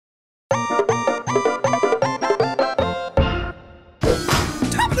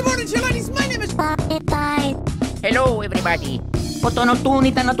Hello, everybody.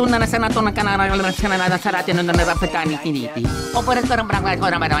 Potonotunitan na tunna na sa nato ng kanarang sa natin nung narapatan ni Kiniti. O por ito ng barangay ko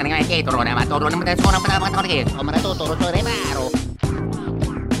naman naman kay Turo na maturo naman tayo sa mga mga o maratuturo to reparo.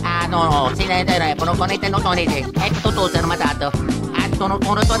 Ano, sila ito na puno ko na ito no nito. Tututo na matato. At tuno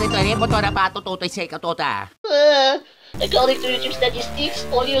to dito ni po to na patututo sa katota. According to YouTube statistics,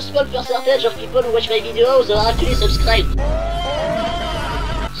 only a small percentage of people who watch my videos are actually subscribed.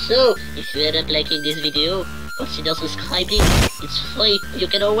 So, if you end up liking this video, consider subscribing. It's free. You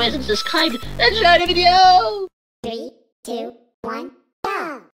can always unsubscribe and try the video. 3, 2, 1,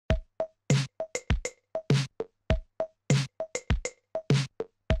 go!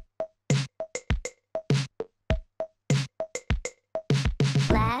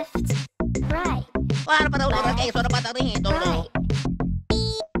 Left, right. Para pa daw kayo sa dapat rin ito.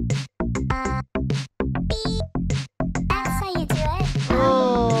 That's how you do it.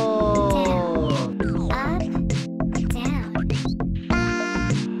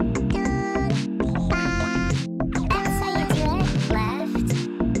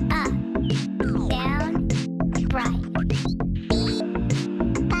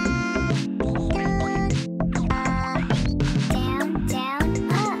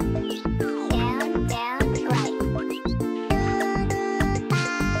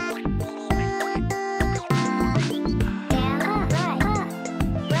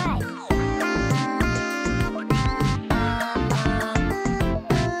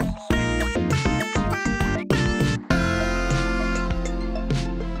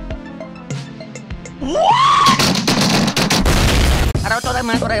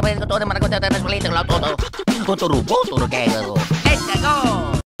 Let's go!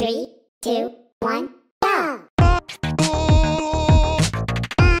 3, 2, 1, go!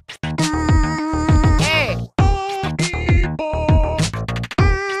 Hey!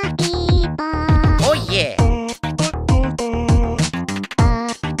 Oh yeah!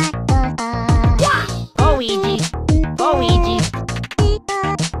 Oh Weegeepie! Oh Weegeepie!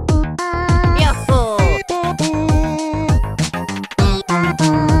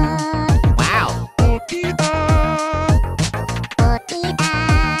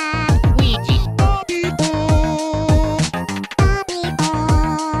 Luigi.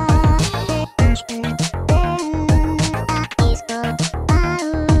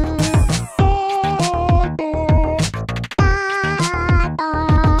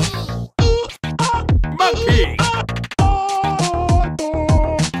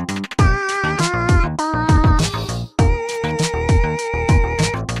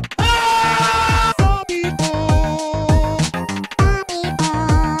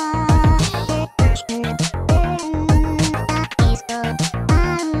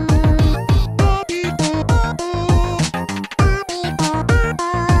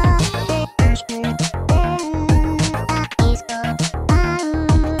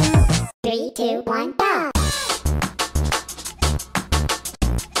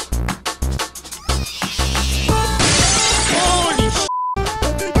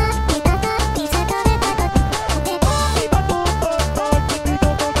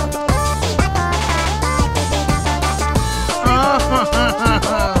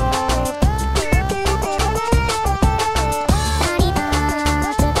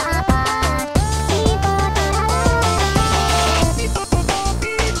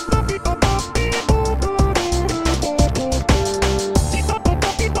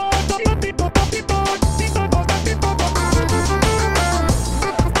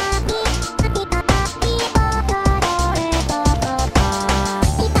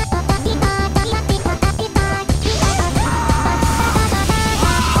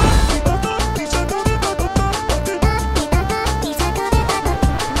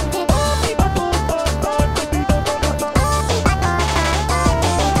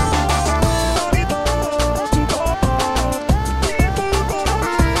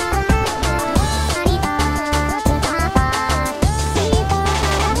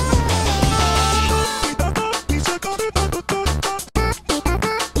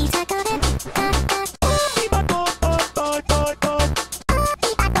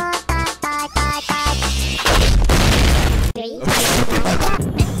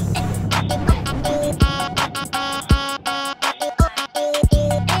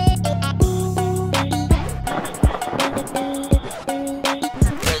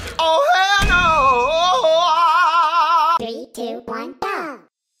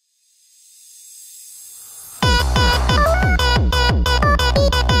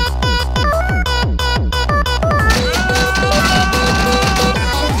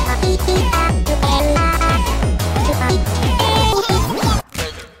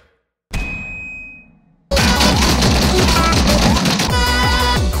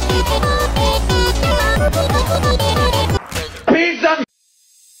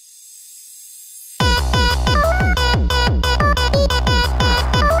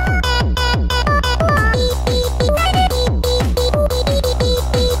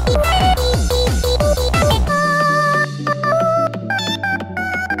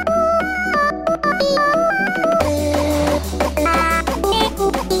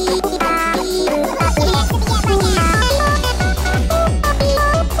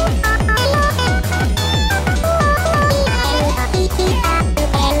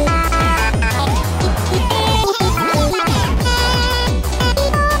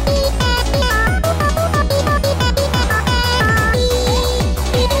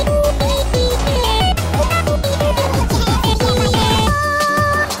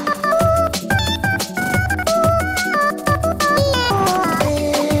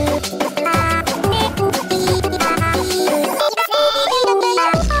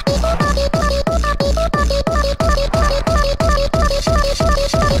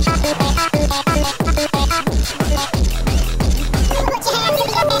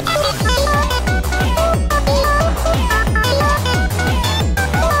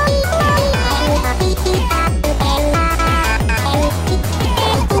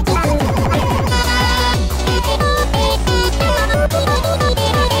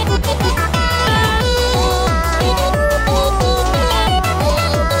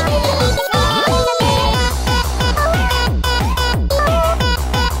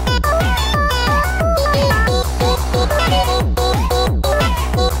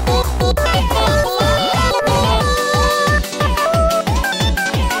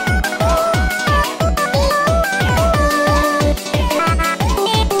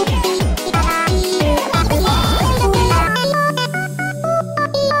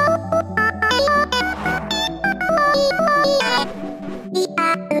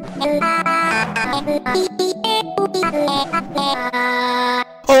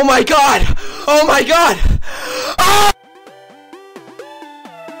 my god! Oh my god! Ah!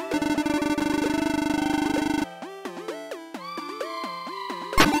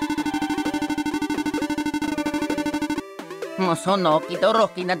 Mosonoki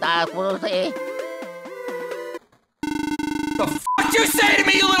Doroki na tapos eh. The fuck you say to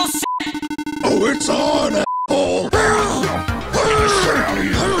me, you little shit? Oh, it's on, asshole!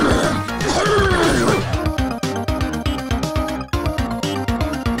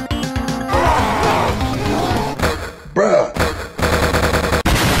 Bruh.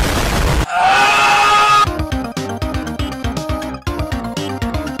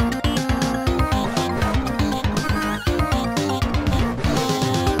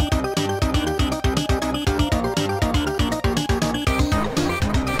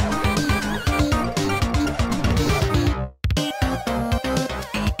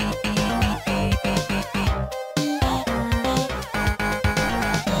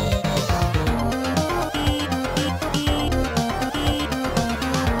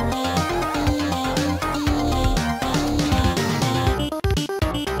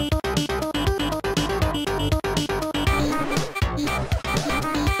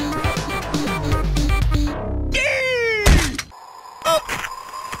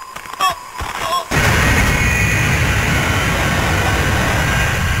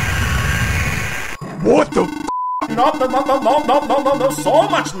 What the f? No, so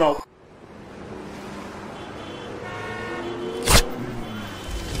much no!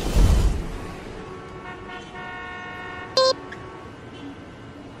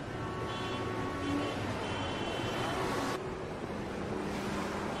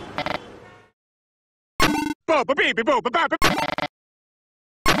 Boba baby, boba baba.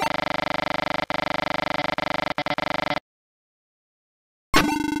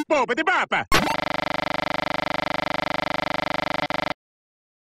 Boba de baba.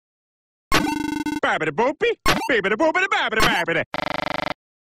 Babada boopy, babada boobada babada babada.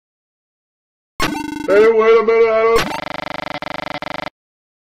 Hey, wait a minute, I don't.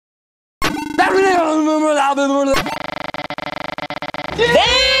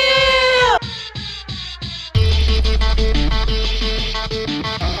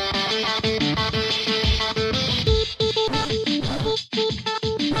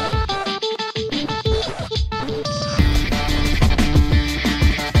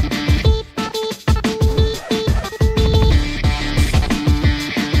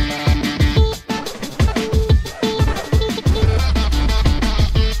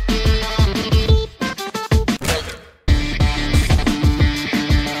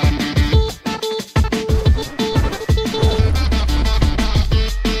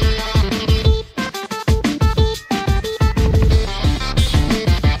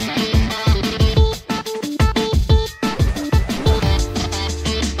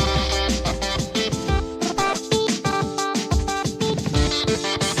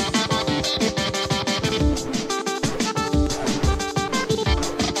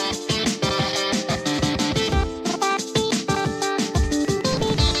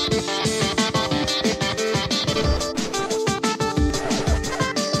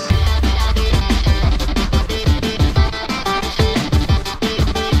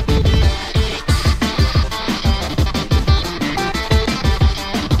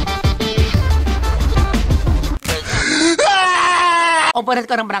 Operat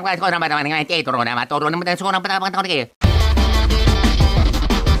ko ng barangay ko naman ng teatro na maturo naman tayo sa unang patapang kayo.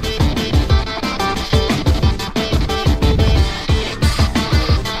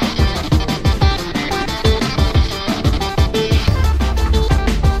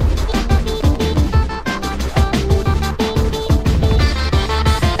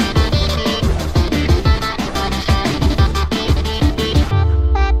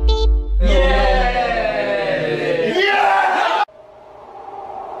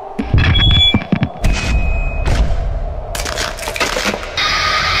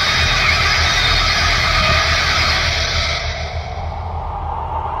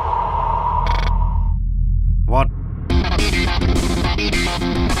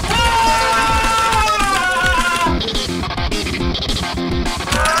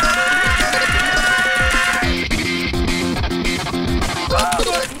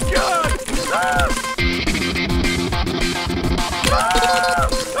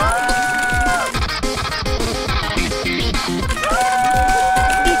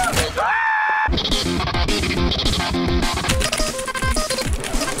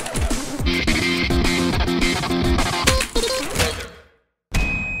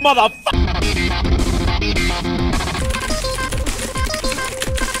 Motherfucker!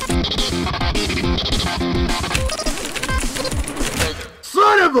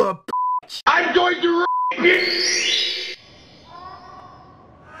 Son of of a bitch! I'm going to rape you!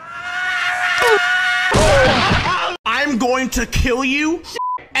 I'm going to kill you,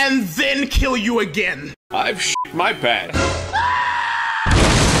 and then kill you again. I've shit my pants.